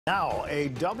Now, a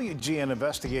WGN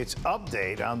Investigates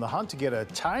update on the hunt to get a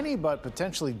tiny but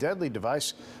potentially deadly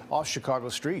device off Chicago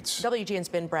streets. WGN's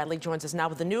Ben Bradley joins us now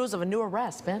with the news of a new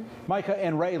arrest. Ben? Micah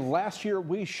and Ray, last year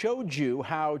we showed you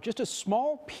how just a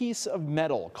small piece of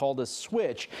metal called a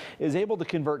switch is able to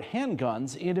convert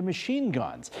handguns into machine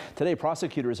guns. Today,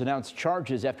 prosecutors announced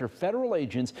charges after federal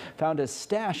agents found a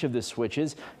stash of the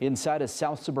switches inside a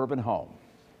South Suburban home.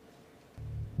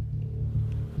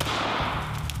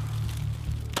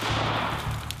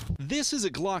 This is a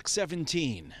Glock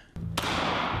 17.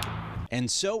 And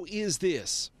so is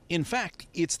this. In fact,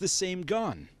 it's the same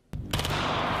gun.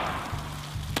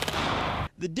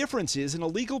 The difference is an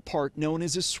illegal part known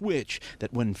as a switch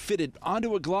that, when fitted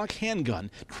onto a Glock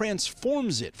handgun,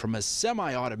 transforms it from a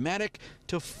semi-automatic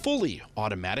to fully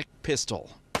automatic pistol.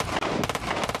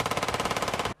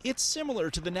 It's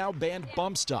similar to the now banned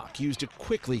bump stock used to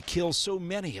quickly kill so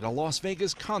many at a Las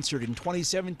Vegas concert in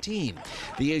 2017.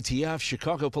 The ATF,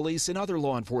 Chicago police, and other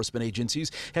law enforcement agencies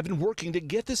have been working to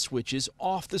get the switches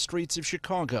off the streets of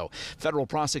Chicago. Federal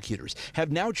prosecutors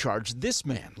have now charged this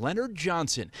man, Leonard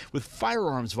Johnson, with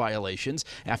firearms violations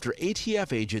after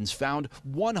ATF agents found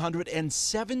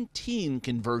 117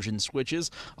 conversion switches,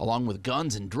 along with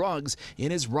guns and drugs, in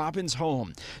his Robbins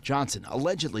home. Johnson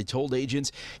allegedly told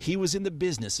agents he was in the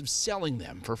business of selling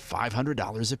them for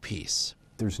 $500 apiece.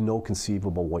 There's no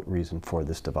conceivable reason for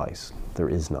this device. There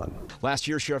is none. Last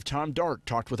year, Sheriff Tom Dart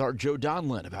talked with our Joe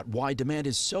Donlin about why demand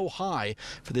is so high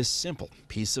for this simple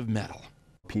piece of metal.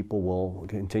 People will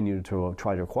continue to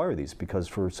try to acquire these because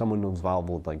for someone who's involved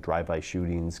with like drive-by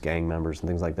shootings, gang members, and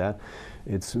things like that,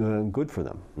 it's good for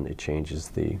them. And it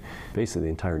changes basically the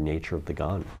entire nature of the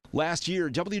gun. Last year,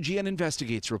 WGN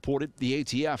Investigates reported the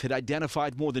ATF had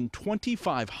identified more than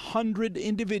 2,500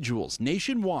 individuals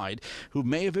nationwide who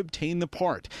may have obtained the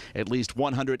part. At least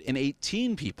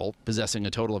 118 people, possessing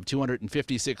a total of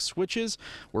 256 switches,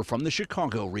 were from the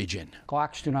Chicago region.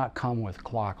 Glocks do not come with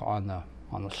clock on the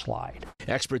slide.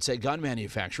 Experts say gun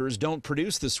manufacturers don't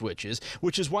produce the switches,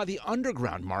 which is why the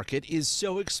underground market is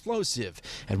so explosive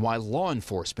and why law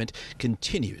enforcement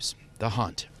continues the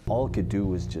hunt. All it could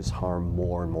do is just harm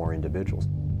more and more individuals.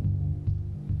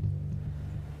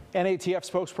 An ATF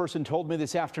spokesperson told me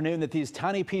this afternoon that these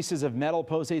tiny pieces of metal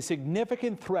pose a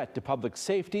significant threat to public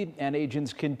safety, and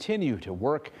agents continue to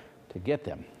work to get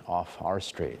them off our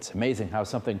streets. Amazing how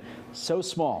something so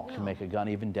small can make a gun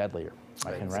even deadlier.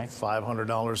 Right?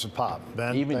 $500 a pop.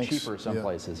 Ben, even thanks. cheaper some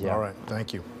places. Yeah. All right.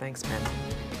 Thank you. Thanks, Ben.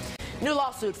 New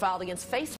lawsuit filed against Facebook.